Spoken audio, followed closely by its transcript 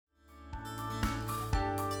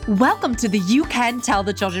Welcome to the You Can Tell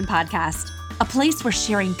the Children podcast, a place where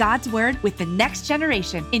sharing God's word with the next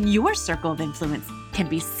generation in your circle of influence can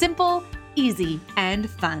be simple, easy, and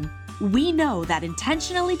fun. We know that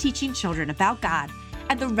intentionally teaching children about God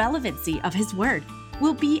and the relevancy of His word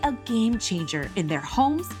will be a game changer in their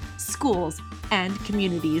homes, schools, and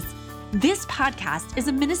communities. This podcast is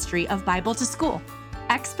a ministry of Bible to School,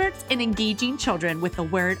 experts in engaging children with the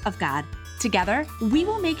Word of God. Together, we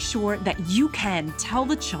will make sure that you can tell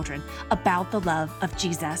the children about the love of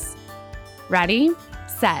Jesus. Ready,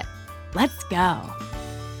 set, let's go.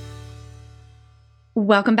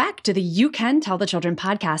 Welcome back to the You Can Tell the Children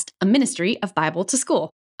podcast, a ministry of Bible to School.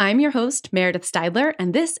 I'm your host, Meredith Steidler,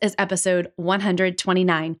 and this is episode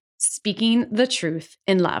 129, Speaking the Truth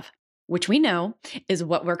in Love, which we know is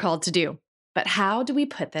what we're called to do. But how do we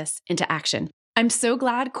put this into action? I'm so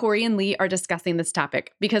glad Corey and Lee are discussing this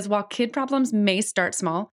topic because while kid problems may start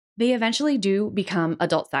small, they eventually do become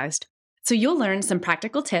adult-sized. So you'll learn some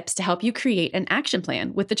practical tips to help you create an action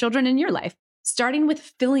plan with the children in your life, starting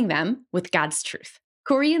with filling them with God's truth.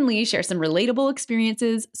 Corey and Lee share some relatable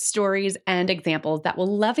experiences, stories, and examples that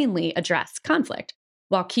will lovingly address conflict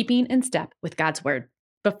while keeping in step with God's word.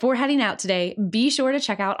 Before heading out today, be sure to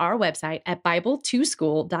check out our website at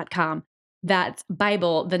Bible2School.com. That's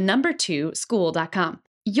Bible, the number 2, school.com.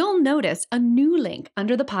 You'll notice a new link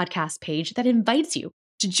under the podcast page that invites you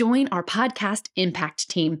to join our podcast impact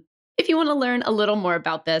team. If you want to learn a little more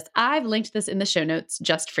about this, I've linked this in the show notes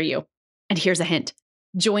just for you. And here's a hint.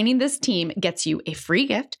 Joining this team gets you a free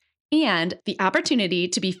gift and the opportunity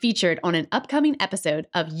to be featured on an upcoming episode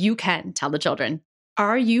of You Can Tell the Children.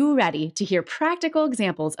 Are you ready to hear practical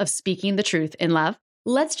examples of speaking the truth in love?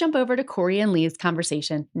 Let's jump over to Corey and Lee's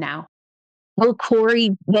conversation now. Well, Corey,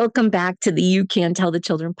 welcome back to the You Can Tell the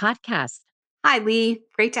Children podcast. Hi, Lee.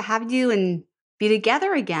 Great to have you and be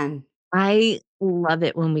together again. I love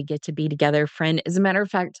it when we get to be together, friend. As a matter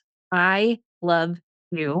of fact, I love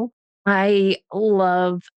you. I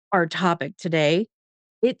love our topic today.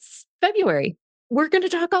 It's February. We're going to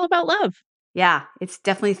talk all about love. Yeah, it's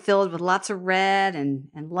definitely filled with lots of red and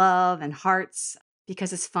love and hearts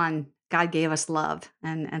because it's fun. God gave us love,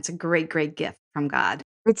 and it's a great, great gift from God.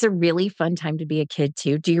 It's a really fun time to be a kid,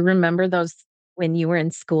 too. Do you remember those when you were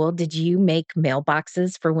in school? Did you make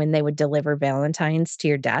mailboxes for when they would deliver Valentines to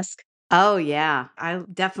your desk? Oh, yeah. I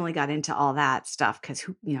definitely got into all that stuff because,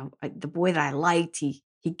 the boy that I liked, he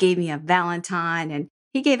gave me a Valentine and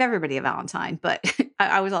he gave everybody a Valentine, but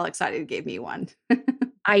I was all excited he gave me one.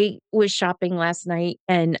 I was shopping last night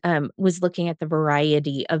and was looking at the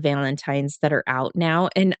variety of Valentines that are out now.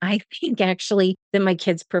 And I think actually that my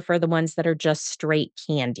kids prefer the ones that are just straight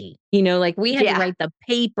candy. Like we had to Yeah. write the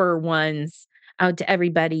paper ones out to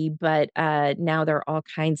everybody, but now there are all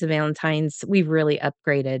kinds of Valentines. We've really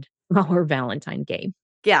upgraded our Valentine game.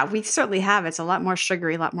 Yeah, we certainly have. It's a lot more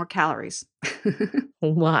sugary, a lot more calories. A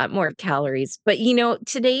lot more calories. But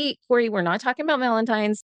today, Corey, we're not talking about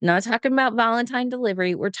Valentine's, not talking about Valentine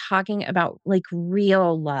delivery. We're talking about like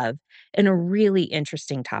real love and a really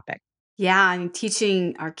interesting topic. Yeah, I mean,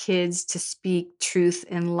 teaching our kids to speak truth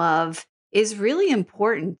in love is really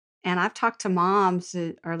important. And I've talked to moms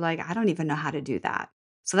that are like, I don't even know how to do that.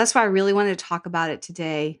 So that's why I really wanted to talk about it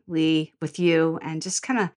today, Lee, with you, and just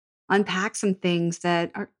kind of unpack some things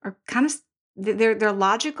that are kind of they're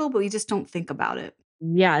logical, but we just don't think about it.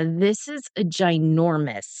 Yeah, this is a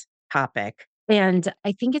ginormous topic. And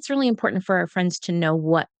I think it's really important for our friends to know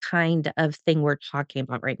what kind of thing we're talking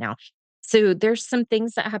about right now. So there's some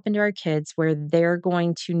things that happen to our kids where they're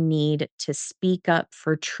going to need to speak up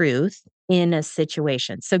for truth in a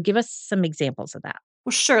situation. So give us some examples of that.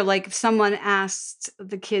 Well, sure. Like if someone asks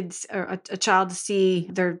the kids or a child to see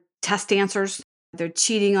their test answers, they're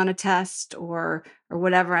cheating on a test or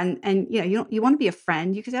whatever, and you want to be a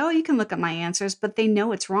friend. You could say, "Oh, you can look at my answers," but they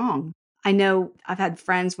know it's wrong. I know I've had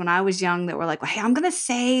friends when I was young that were like, well, "Hey, I'm going to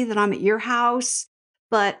say that I'm at your house,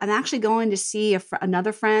 but I'm actually going to see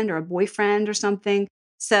another friend or a boyfriend or something."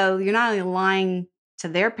 So you're not only lying to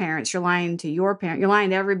their parents, you're lying to your parent, you're lying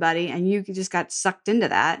to everybody, and you just got sucked into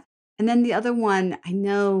that. And then the other one I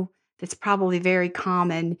know that's probably very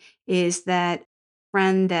common is that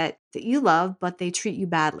friend that you love, but they treat you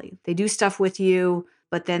badly. They do stuff with you,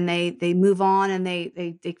 but then they move on and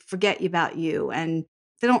they forget about you, and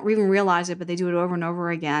they don't even realize it, but they do it over and over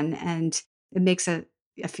again, and it makes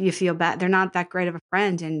you feel bad. They're not that great of a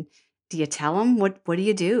friend, and do you tell them? What do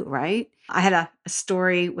you do? Right? I had a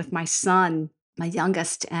story with my son, my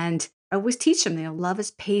youngest, and I always teach him, love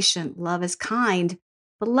is patient, love is kind,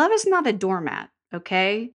 but love is not a doormat,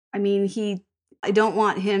 okay? I mean, I don't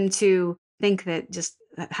want him to think that just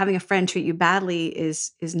having a friend treat you badly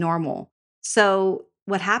is normal. So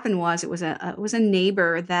what happened was it was a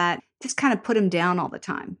neighbor that just kind of put him down all the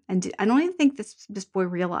time, and I don't even think this boy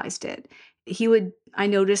realized it. I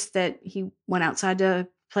noticed that he went outside to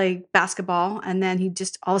play basketball, and then he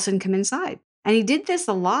just all of a sudden come inside, and he did this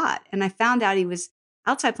a lot. And I found out he was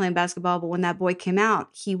outside playing basketball, but when that boy came out,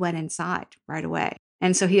 he went inside right away,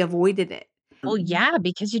 and so he avoided it. Well, yeah,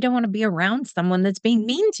 because you don't wanna be around someone that's being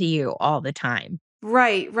mean to you all the time.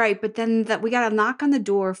 Right, right, but then that we got a knock on the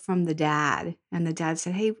door from the dad, and the dad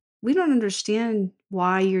said, "Hey, we don't understand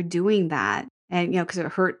why you're doing that." And, because it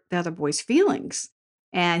hurt the other boy's feelings,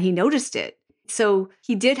 and he noticed it. So,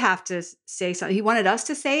 he did have to say something. He wanted us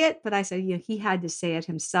to say it, but I said, he had to say it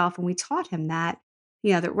himself, and we taught him that,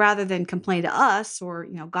 that rather than complain to us or,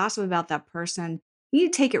 gossip about that person, you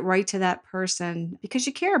need to take it right to that person because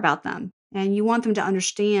you care about them, and you want them to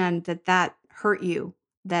understand that that hurt you,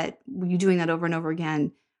 that you doing that over and over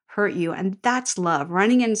again hurt you, and that's love.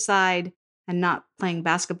 Running inside and not playing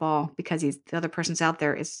basketball because the other person's out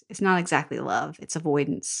there is not exactly love, it's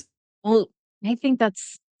avoidance. Well, I think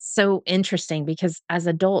that's so interesting because as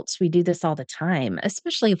adults, we do this all the time,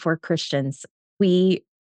 especially if we're Christians. We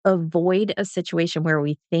avoid a situation where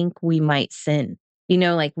we think we might sin.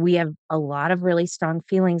 Like we have a lot of really strong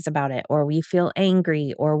feelings about it, or we feel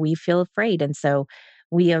angry, or we feel afraid. And so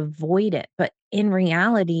we avoid it. But in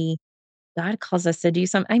reality, God calls us to do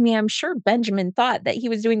something. I mean, I'm sure Benjamin thought that he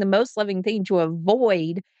was doing the most loving thing to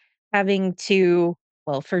avoid having to,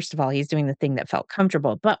 well, first of all, he's doing the thing that felt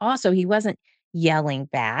comfortable, but also he wasn't yelling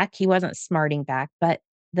back. He wasn't smarting back. But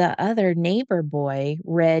the other neighbor boy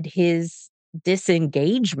read his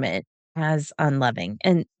disengagement as unloving.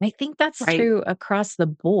 And I think that's Right. true across the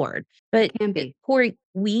board. But Can be. Corey,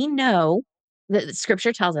 we know that the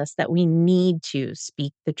scripture tells us that we need to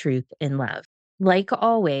speak the truth in love. Like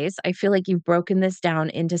always, I feel like you've broken this down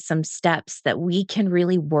into some steps that we can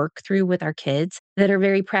really work through with our kids that are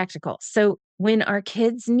very practical. So, when our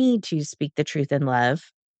kids need to speak the truth in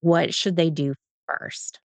love, what should they do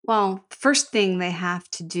first? Well, first thing they have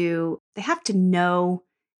to do, they have to know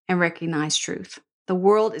and recognize truth. The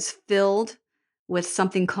world is filled with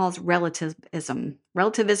something called relativism.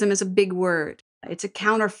 Relativism is a big word. It's a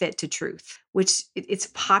counterfeit to truth, which it's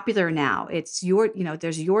popular now. It's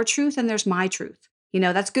there's your truth and there's my truth.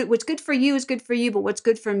 That's good. What's good for you is good for you, but what's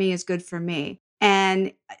good for me is good for me.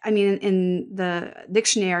 And I mean, in the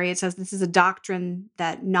dictionary, it says this is a doctrine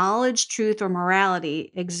that knowledge, truth, or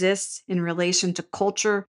morality exists in relation to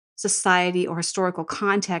culture, society, or historical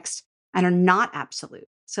context and are not absolute.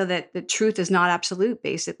 So that the truth is not absolute,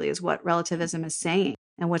 basically, is what relativism is saying.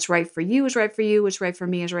 And what's right for you is right for you, what's right for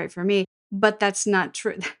me is right for me. But that's not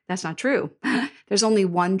true. That's not true. There's only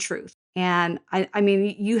one truth. And I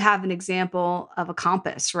mean, you have an example of a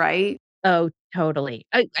compass, right? Oh, totally.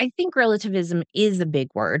 I think relativism is a big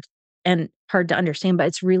word and hard to understand, but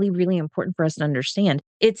it's really, really important for us to understand.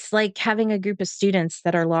 It's like having a group of students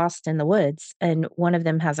that are lost in the woods, and one of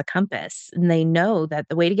them has a compass, and they know that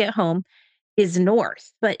the way to get home is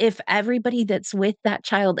north. But if everybody that's with that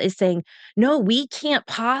child is saying, "No, we can't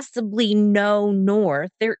possibly know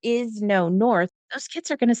north. There is no north." Those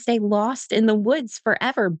kids are gonna stay lost in the woods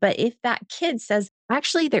forever. But if that kid says,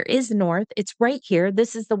 "Actually, there is north. It's right here.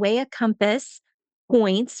 This is the way a compass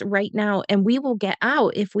points right now, and we will get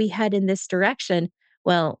out if we head in this direction."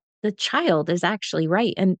 Well, the child is actually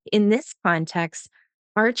right. And in this context,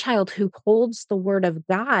 our child who holds the word of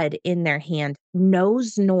God in their hand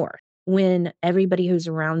knows north when everybody who's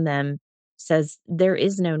around them says there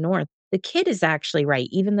is no north. The kid is actually right,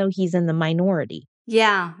 even though he's in the minority.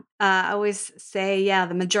 Yeah. I always say, yeah,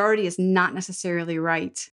 the majority is not necessarily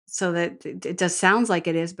right. So that it does sounds like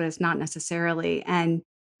it is, but it's not necessarily. And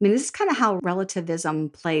I mean, this is kind of how relativism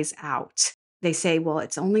plays out. They say, well,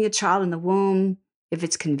 it's only a child in the womb if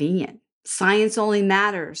it's convenient. Science only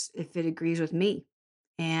matters if it agrees with me.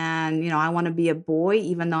 And, I want to be a boy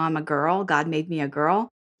even though I'm a girl. God made me a girl.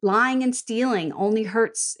 Lying and stealing only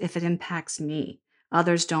hurts if it impacts me.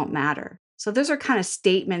 Others don't matter. So those are kind of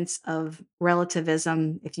statements of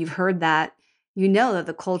relativism. If you've heard that, you know that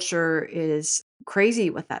the culture is crazy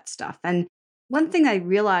with that stuff. And one thing I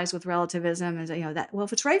realized with relativism is, that, well,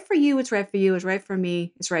 if it's right for you, it's right for you. It's right for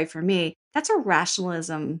me, it's right for me. That's a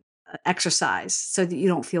rationalism exercise so that you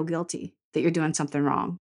don't feel guilty that you're doing something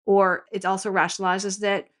wrong. Or it also rationalizes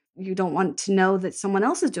that you don't want to know that someone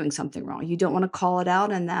else is doing something wrong. You don't want to call it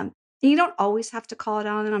out on them. And you don't always have to call it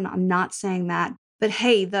out on them. I'm not saying that. But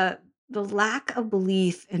hey, the lack of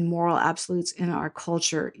belief in moral absolutes in our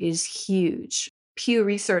culture is huge. Pew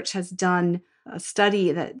Research has done a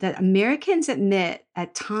study that Americans admit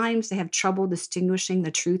at times they have trouble distinguishing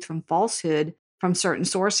the truth from falsehood from certain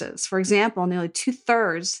sources. For example, nearly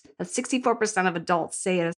 2/3, that's 64% of adults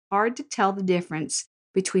say it is hard to tell the difference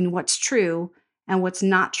between what's true and what's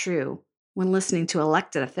not true when listening to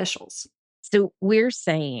elected officials. So we're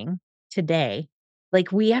saying today,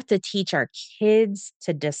 like, we have to teach our kids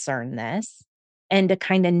to discern this and to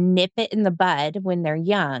kind of nip it in the bud when they're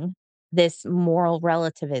young, this moral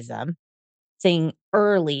relativism thing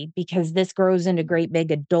early, because this grows into great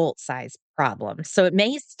big adult size problems. So it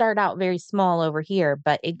may start out very small over here,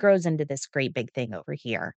 but it grows into this great big thing over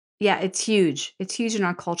here. Yeah, it's huge. It's huge in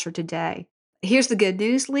our culture today. Here's the good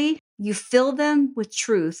news, Lee. You fill them with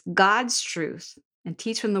truth, God's truth, and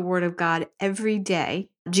teach them the word of God every day.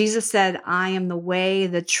 Jesus said, I am the way,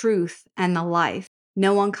 the truth, and the life.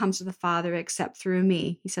 No one comes to the Father except through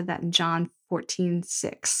me. He said that in John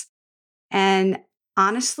 14:6. And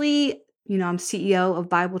honestly, I'm CEO of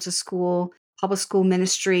Bible to School, public school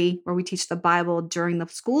ministry, where we teach the Bible during the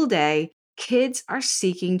school day. Kids are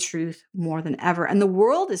seeking truth more than ever, and the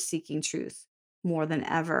world is seeking truth more than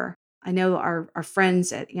ever. I know our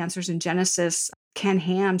friends at Answers in Genesis, Ken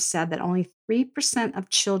Ham, said that only 3% of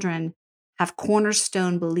children have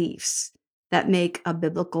cornerstone beliefs that make a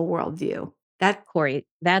biblical worldview. That Corey,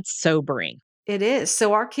 that's sobering. it is.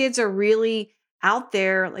 So our kids are really out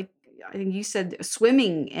there, like I think you said,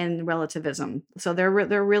 swimming in relativism. So they're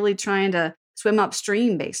really trying to swim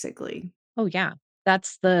upstream, basically. Oh, yeah.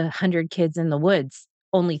 That's the 100 kids in the woods.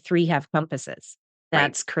 Only 3 have compasses. Right.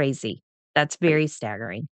 That's crazy. That's Right. very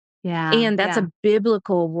staggering. Yeah. And that's Yeah. a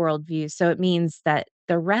biblical worldview. So it means that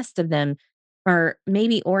the rest of them are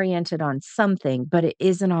maybe oriented on something, but it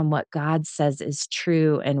isn't on what God says is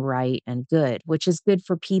true and right and good, which is good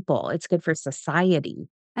for people. It's good for society.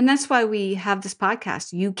 And that's why we have this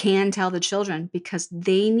podcast. You can tell the children because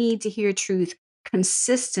they need to hear truth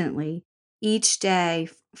consistently each day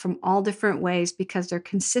from all different ways because they're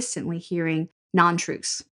consistently hearing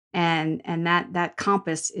non-truths. And that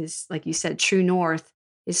compass is, like you said, true north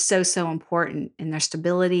is so important in their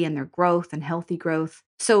stability and their growth and healthy growth.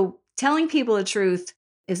 So telling people the truth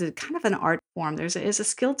is a kind of an art form. Is a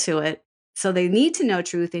skill to it. So they need to know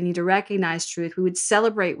truth. They need to recognize truth. We would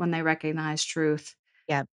celebrate when they recognize truth.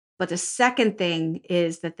 Yeah. But the second thing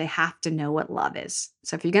is that they have to know what love is.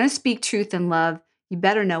 So if you're going to speak truth and love, you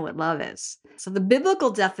better know what love is. So the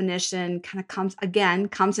biblical definition kind of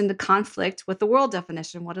comes into conflict with the world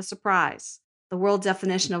definition. What a surprise. The world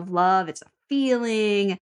definition of love, it's a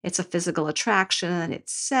feeling, it's a physical attraction,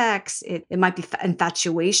 it's sex, it might be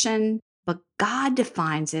infatuation, but God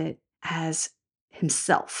defines it as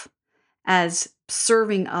himself, as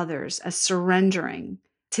serving others, as surrendering.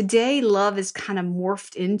 Today, love is kind of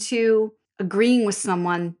morphed into agreeing with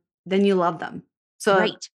someone, then you love them. So,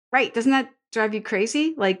 Right. right, doesn't that drive you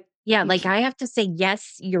crazy? Like, Yeah. you Like, can't, I have to say,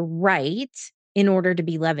 yes, you're right in order to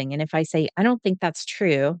be loving. And if I say, I don't think that's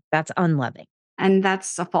true, that's unloving. and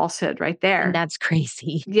that's a falsehood right And there. that's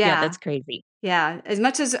crazy. Yeah. Yeah. That's crazy. Yeah, as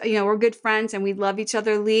much as, we're good friends and we love each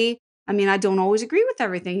other, Lee, I mean, I don't always agree with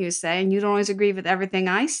everything you say, and you don't always agree with everything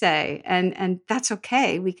I say, and that's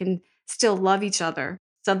okay. We can still love each other.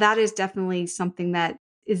 So that is definitely something that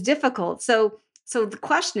is difficult. So the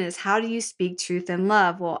question is, how do you speak truth in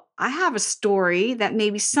love? Well, I have a story that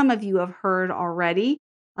maybe some of you have heard already.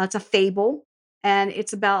 It's a fable, and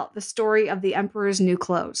it's about the story of the emperor's new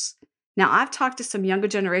clothes. Now, I've talked to some younger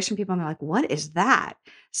generation people, and they're like, "What is that?"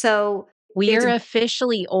 So We it's are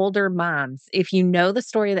officially older moms. If you know the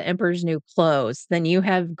story of the Emperor's New Clothes, then you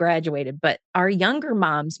have graduated, but our younger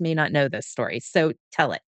moms may not know this story. So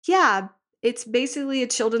tell it. Yeah, it's basically a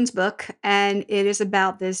children's book, and it is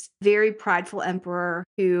about this very prideful emperor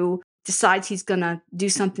who decides he's going to do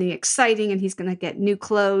something exciting and he's going to get new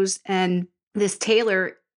clothes. And this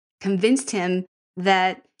tailor convinced him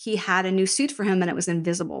that he had a new suit for him and it was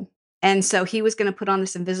invisible. And so he was going to put on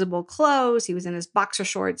this invisible clothes. He was in his boxer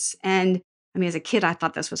shorts. And I mean, as a kid, I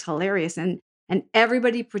thought this was hilarious. And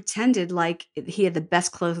everybody pretended like he had the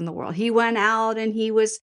best clothes in the world. He went out and he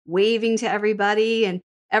was waving to everybody and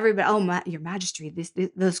everybody, oh, your majesty,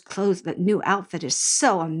 those clothes, that new outfit is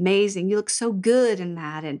so amazing. You look so good in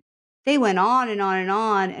that. And they went on and on and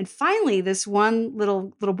on. And finally, this one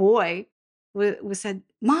little boy was said,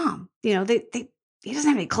 "Mom, he doesn't have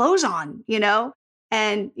any clothes on,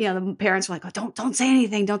 And the parents were like, "Oh, don't say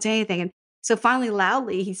anything, don't say anything." And so finally,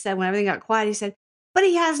 loudly, he said, when everything got quiet, he said, "But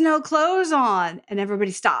he has no clothes on." And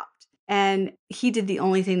everybody stopped. And he did the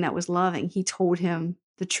only thing that was loving. He told him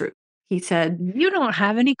the truth. He said, You don't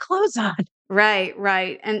have any clothes on. right,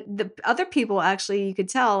 right. And the other people actually, you could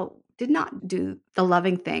tell, did not do the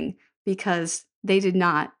loving thing because they did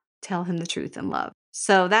not tell him the truth in love.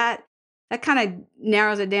 So that kind of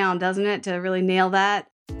narrows it down, doesn't it, to really nail that?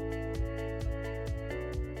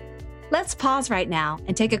 Let's pause right now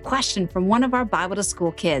and take a question from one of our Bible to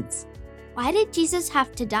School kids. Why did Jesus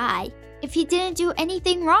have to die if he didn't do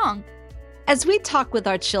anything wrong? As we talk with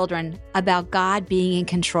our children about God being in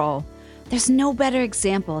control, there's no better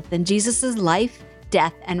example than Jesus' life,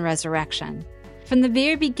 death, and resurrection. From the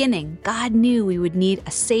very beginning, God knew we would need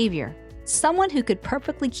a Savior, someone who could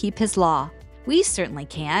perfectly keep His law. We certainly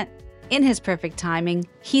can't. In His perfect timing,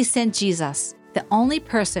 He sent Jesus, the only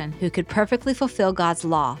person who could perfectly fulfill God's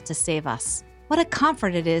law to save us. What a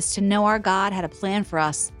comfort it is to know our God had a plan for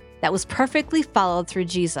us that was perfectly followed through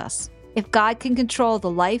Jesus. If God can control the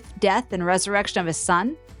life, death, and resurrection of His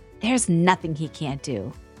Son, there's nothing He can't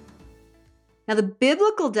do. Now, the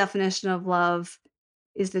biblical definition of love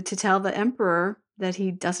is to tell the emperor that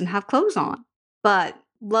he doesn't have clothes on. But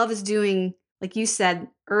love is doing, like you said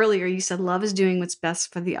earlier, you said love is doing what's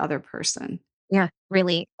best for the other person. Yeah,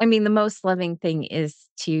 really. I mean, the most loving thing is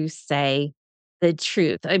to say the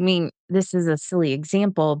truth. I mean, this is a silly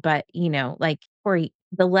example, but like Corey,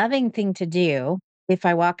 the loving thing to do if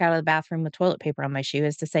I walk out of the bathroom with toilet paper on my shoe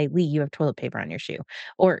is to say, Lee, you have toilet paper on your shoe,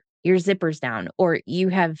 or your zipper's down, or you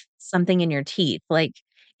have something in your teeth. Like,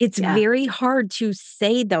 it's Yeah. very hard to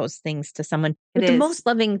say those things to someone. But It the is. most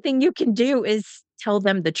loving thing you can do is tell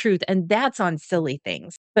them the truth. And that's on silly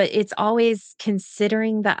things. But it's always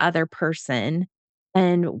considering the other person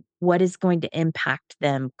and what is going to impact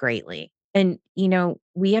them greatly. And,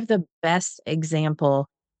 we have the best example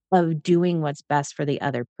of doing what's best for the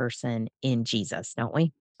other person in Jesus, don't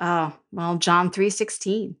we? Oh, well, John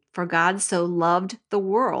 3:16. For God so loved the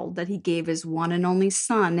world that He gave His one and only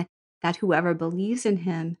Son, that whoever believes in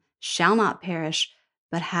Him shall not perish,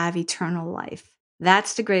 but have eternal life.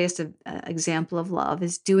 That's the greatest example of love,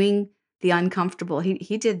 is doing the uncomfortable.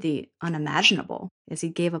 He did the unimaginable as He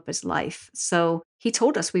gave up His life. So He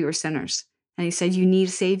told us we were sinners, and He said, you need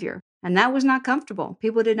a Savior. And that was not comfortable.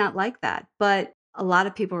 People did not like that. But a lot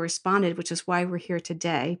of people responded, which is why we're here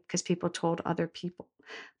today, because people told other people.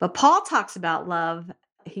 But Paul talks about love.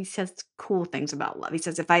 He says cool things about love. He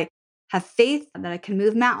says, if I have faith that I can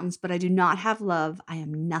move mountains, but I do not have love, I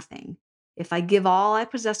am nothing. If I give all I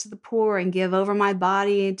possess to the poor and give over my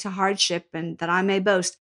body to hardship and that I may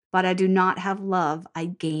boast, but I do not have love, I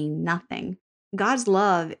gain nothing. God's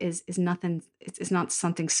love is nothing. It's not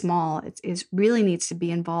something small. It really needs to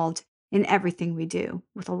be involved in everything we do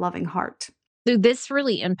with a loving heart. So this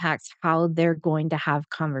really impacts how they're going to have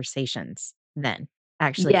conversations then.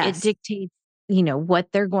 Actually, it Yes. dictates,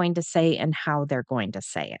 what they're going to say and how they're going to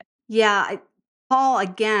say it. Yeah, Paul,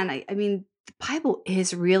 again, I mean, the Bible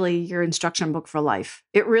is really your instruction book for life.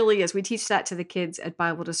 It really is. We teach that to the kids at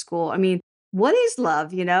Bible to School. I mean, what is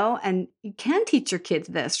love, And you can teach your kids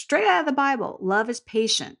this straight out of the Bible. Love is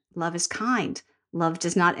patient. Love is kind. Love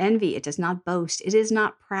does not envy. It does not boast. It is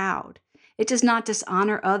not proud. It does not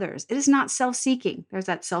dishonor others. It is not self-seeking. There's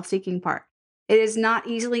that self-seeking part. It is not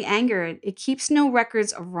easily angered. It keeps no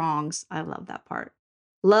records of wrongs. I love that part.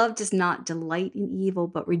 Love does not delight in evil,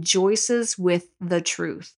 but rejoices with the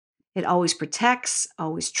truth. It always protects,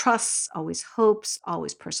 always trusts, always hopes,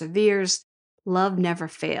 always perseveres. Love never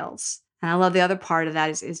fails. And I love the other part of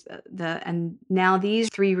that and now these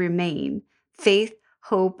three remain: faith,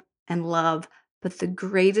 hope, and love. But the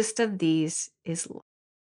greatest of these is love.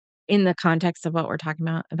 In the context of what we're talking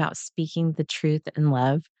about speaking the truth in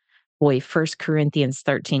love, boy, 1 Corinthians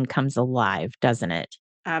 13 comes alive, doesn't it?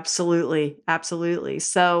 Absolutely. Absolutely.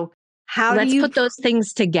 So how Let's do you put those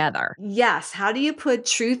things together. Yes. How do you put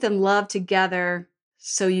truth and love together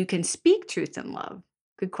so you can speak truth and love?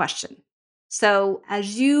 Good question. So,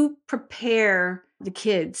 as you prepare the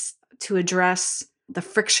kids to address the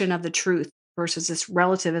friction of the truth versus this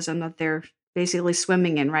relativism that they're basically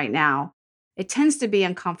swimming in right now, it tends to be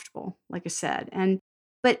uncomfortable, like I said.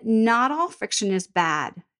 But not all friction is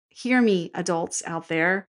bad. Hear me, adults out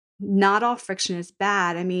there. Not all friction is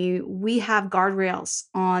bad. I mean, we have guardrails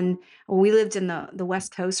on. We lived in the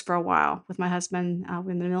West Coast for a while with my husband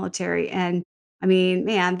in the military, and I mean,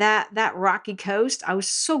 man, that rocky coast. I was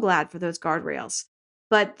so glad for those guardrails.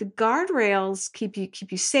 But the guardrails keep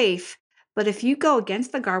you safe. But if you go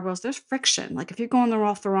against the guardrails, there's friction. Like if you're going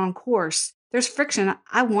off the wrong course, there's friction.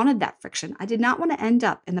 I wanted that friction. I did not want to end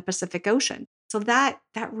up in the Pacific Ocean. So that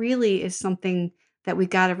really is something that we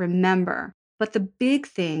got to remember. But the big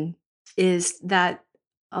thing is that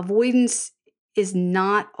avoidance is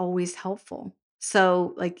not always helpful.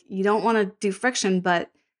 So, like, you don't want to do friction, but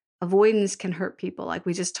avoidance can hurt people, like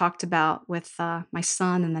we just talked about with my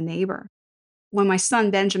son and the neighbor. When my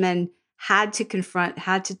son Benjamin had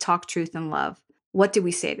to talk truth and love, what did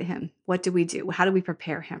we say to him? What did we do? How do we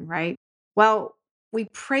prepare him, right? Well, we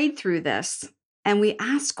prayed through this and we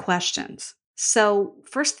asked questions. So,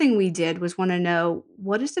 first thing we did was want to know,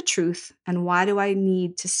 what is the truth and why do I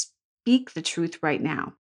need to speak the truth right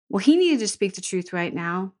now? Well, he needed to speak the truth right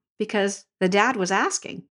now because the dad was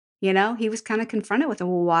asking. He was kind of confronted with it.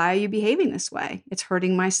 Well, why are you behaving this way? It's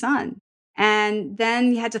hurting my son. And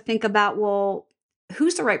then you had to think about, well,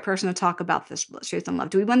 who's the right person to talk about this truth and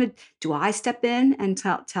love? Do I step in and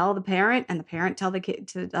tell the parent and the parent tell the kid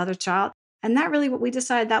to the other child? And that really what we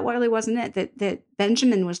decided, that really wasn't it. That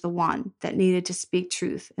Benjamin was the one that needed to speak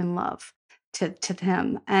truth and love to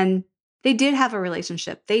him. And they did have a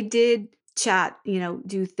relationship. They did chat,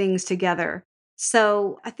 do things together.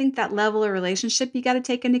 So I think that level of relationship you got to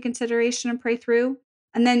take into consideration and pray through.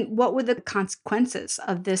 And then what would the consequences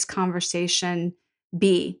of this conversation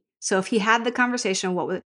be? So if he had the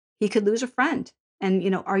conversation, he could lose a friend.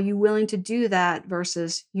 And are you willing to do that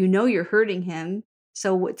versus you're hurting him?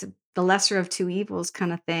 So it's the lesser of two evils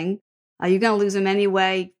kind of thing. You're going to lose him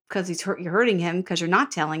anyway because you're hurting him because you're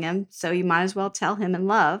not telling him. So you might as well tell him in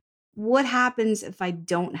love. What happens if I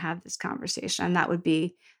don't have this conversation? And that would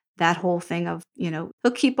be that whole thing of, he'll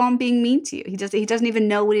keep on being mean to you. He doesn't even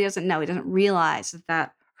know what he doesn't know. He doesn't realize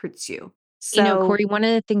that hurts you. So, Corey, one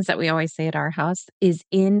of the things that we always say at our house is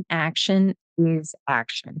inaction is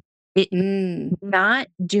action. It mm, not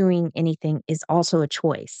doing anything is also a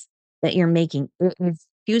choice that you're making. It is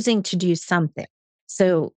choosing to do something.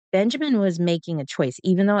 So Benjamin was making a choice,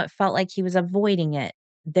 even though it felt like he was avoiding it,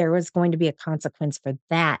 there was going to be a consequence for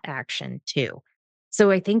that action too. So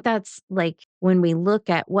I think that's like when we look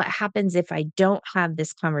at what happens if I don't have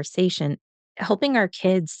this conversation, helping our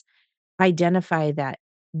kids identify that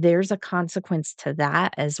there's a consequence to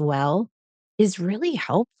that as well is really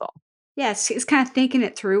helpful. yes, it's kind of thinking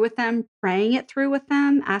it through with them, praying it through with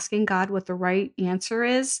them, asking God what the right answer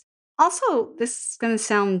is. Also, this is going to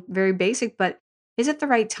sound very basic, but is it the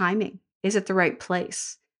right timing? Is it the right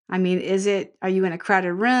place? I mean, are you in a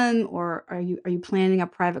crowded room or are you planning a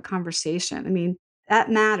private conversation? I mean, that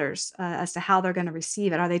matters as to how they're going to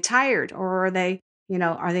receive it. Are they tired or are they in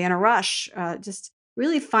a rush? Just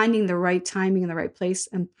really finding the right timing and the right place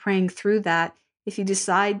and praying through that if you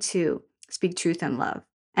decide to speak truth in love.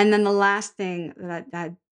 And then the last thing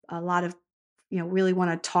that a lot of really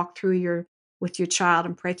want to talk through with your child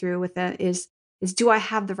and pray through with it is do I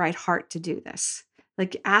have the right heart to do this?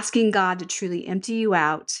 Like asking God to truly empty you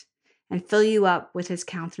out and fill you up with his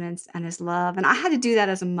countenance and his love. And I had to do that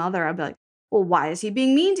as a mother. I'd be like, well, why is he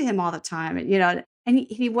being mean to him all the time? And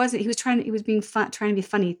he wasn't, he was being fun, trying to be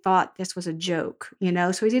funny. He thought this was a joke, so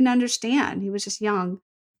he didn't understand. He was just young.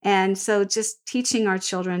 And so just teaching our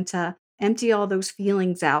children to empty all those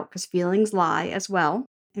feelings out because feelings lie as well,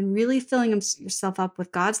 and really filling yourself up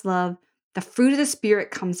with God's love. The fruit of the Spirit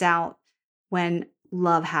comes out when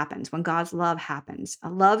love happens, when God's love happens.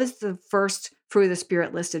 Love is the first fruit of the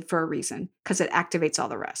Spirit listed for a reason because it activates all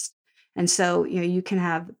the rest. And so, you can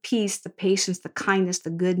have peace, the patience, the kindness, the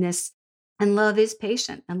goodness, and love is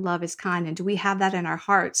patient and love is kind. And do we have that in our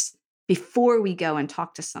hearts before we go and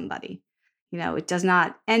talk to somebody? It does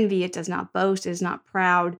not envy, it does not boast, it is not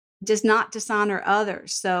proud, it does not dishonor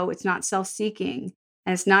others. So it's not self seeking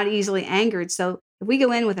and it's not easily angered. So if we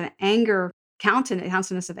go in with an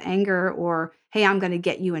countenance of anger, or, hey, I'm going to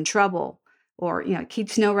get you in trouble, or, it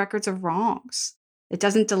keeps no records of wrongs. It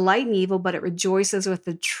doesn't delight in evil, but it rejoices with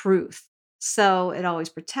the truth. So it always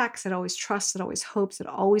protects, it always trusts, it always hopes, it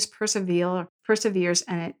always perseveres,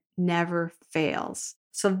 and it never fails.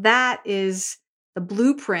 So that is the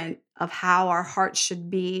blueprint of how our hearts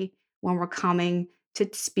should be when we're coming to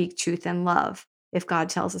speak truth and love. If God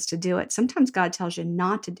tells us to do it, sometimes God tells you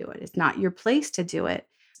not to do it. It's not your place to do it.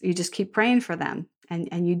 You just keep praying for them,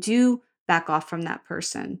 and you do back off from that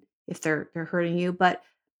person if they're hurting you. But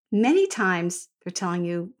many times they're telling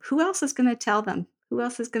you, who else is going to tell them? Who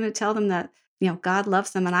else is going to tell them that, God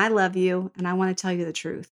loves them and I love you and I want to tell you the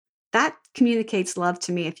truth? That communicates love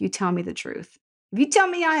to me if you tell me the truth. If you tell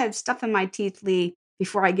me I have stuff in my teeth, Lee,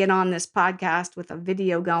 before I get on this podcast with a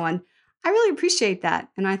video going, I really appreciate that.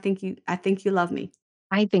 And I think you love me.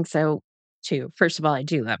 I think so too. First of all, I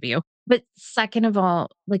do love you. But second of all,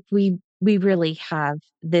 like we really have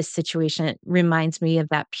this situation. It reminds me of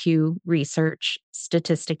that Pew Research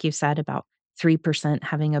statistic you said about 3%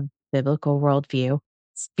 having a biblical worldview.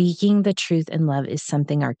 Speaking the truth in love is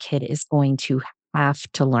something our kid is going to have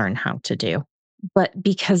to learn how to do. But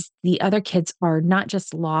because the other kids are not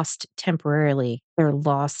just lost temporarily, they're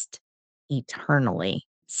lost eternally.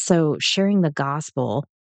 So sharing the gospel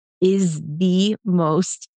is the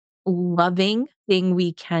most loving thing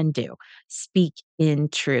we can do. Speak in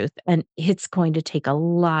truth. And it's going to take a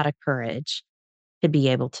lot of courage to be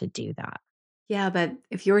able to do that. Yeah, but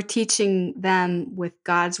if you're teaching them with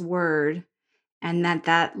God's word and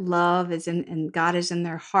that love is in and God is in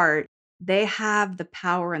their heart, they have the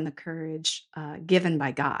power and the courage given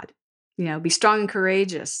by God. Be strong and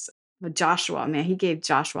courageous. With Joshua, man, he gave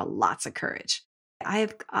Joshua lots of courage. I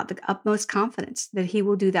have the utmost confidence that he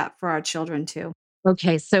will do that for our children too.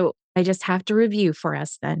 Okay, so I just have to review for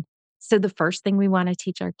us then. So the first thing we want to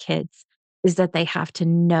teach our kids is that they have to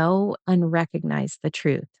know and recognize the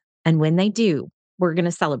truth. And when they do, we're going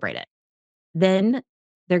to celebrate it. Then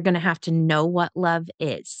they're going to have to know what love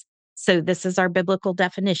is. So this is our biblical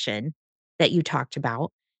definition that you talked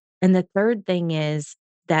about. And the third thing is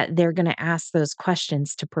that they're going to ask those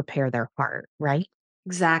questions to prepare their heart, right?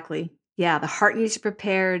 Exactly. Yeah, the heart needs to be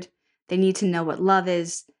prepared. They need to know what love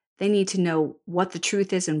is. They need to know what the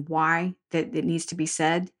truth is and why that it needs to be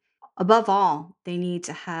said. Above all, they need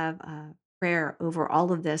to have a prayer over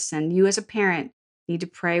all of this. And you, as a parent, need to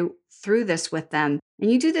pray through this with them.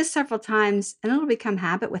 And you do this several times, and it'll become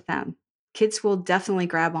habit with them. Kids will definitely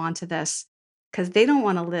grab onto this because they don't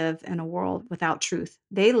want to live in a world without truth.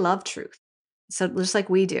 They love truth. So just like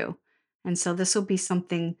we do. And so this will be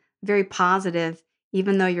something very positive,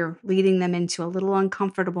 even though you're leading them into a little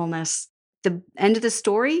uncomfortableness. The end of the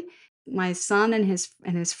story, my son and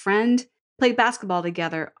his friend played basketball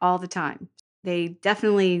together all the time. They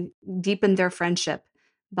definitely deepened their friendship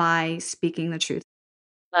by speaking the truth.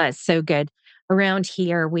 It's so good. Around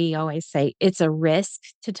here, we always say it's a risk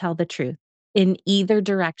to tell the truth in either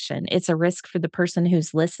direction. It's a risk for the person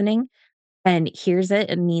who's listening and hears it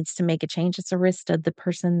and needs to make a change. It's a risk to the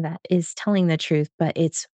person that is telling the truth, but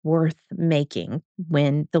it's worth making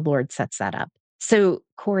when the Lord sets that up. So,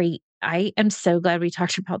 Corey, I am so glad we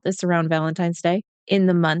talked about this around Valentine's Day. In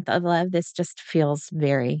the month of love, this just feels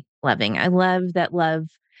very loving. I love that love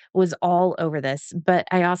was all over this, but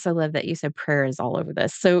I also love that you said prayer is all over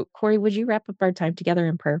this. So, Corey, would you wrap up our time together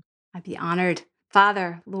in prayer? I'd be honored.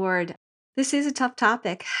 Father, Lord, this is a tough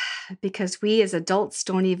topic because we as adults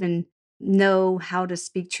don't even know how to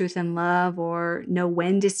speak truth in love or know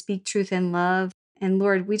when to speak truth in love. And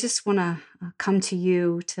Lord, we just want to come to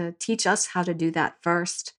you to teach us how to do that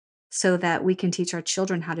first so that we can teach our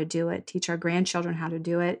children how to do it, teach our grandchildren how to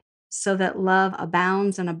do it, so that love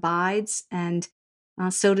abounds and abides. And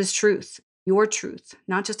so does truth, your truth,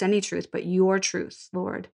 not just any truth, but your truth,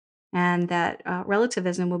 Lord. And that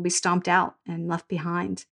relativism will be stomped out and left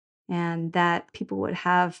behind, and that people we'd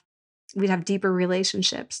have deeper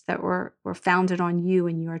relationships that were founded on you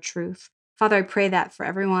and your truth. Father, I pray that for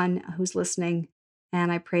everyone who's listening,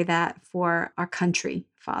 and I pray that for our country,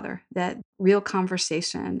 Father, that real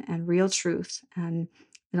conversation and real truth and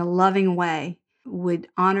in a loving way would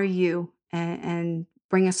honor you and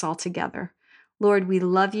bring us all together. Lord, we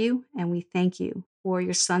love you and we thank you for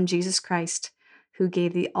your Son, Jesus Christ, who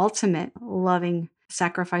gave the ultimate loving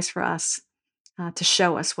sacrifice for us to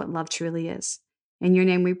show us what love truly is. In your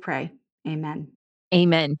name we pray. Amen.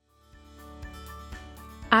 Amen.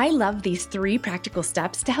 I love these 3 practical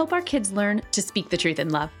steps to help our kids learn to speak the truth in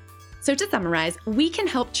love. So to summarize, we can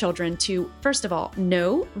help children to, first of all,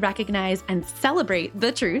 know, recognize, and celebrate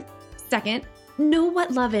the truth. Second, know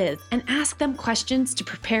what love is and ask them questions to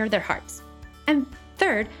prepare their hearts. And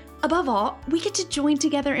third, above all, we get to join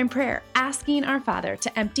together in prayer, asking our Father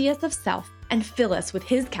to empty us of self and fill us with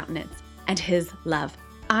His countenance and His love.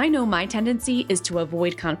 I know my tendency is to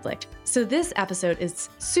avoid conflict, so this episode is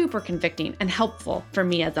super convicting and helpful for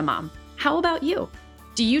me as a mom. How about you?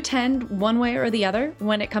 Do you tend one way or the other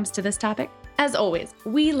when it comes to this topic? As always,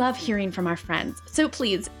 we love hearing from our friends, so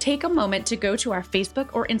please take a moment to go to our Facebook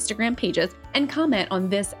or Instagram pages and comment on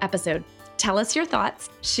this episode. Tell us your thoughts,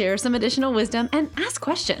 share some additional wisdom, and ask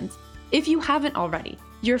questions. If you haven't already,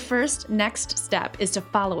 your first next step is to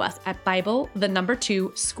follow us at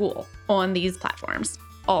Bible2 School on these platforms.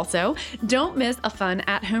 Also, don't miss a fun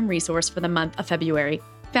at-home resource for the month of February,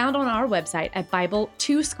 found on our website at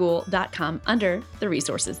Bible2School.com under the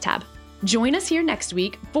Resources tab. Join us here next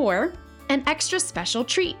week for an extra special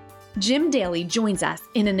treat. Jim Daly joins us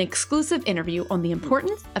in an exclusive interview on the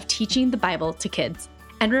importance of teaching the Bible to kids.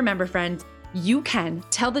 And remember, friends, you can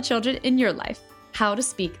tell the children in your life how to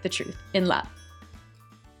speak the truth in love.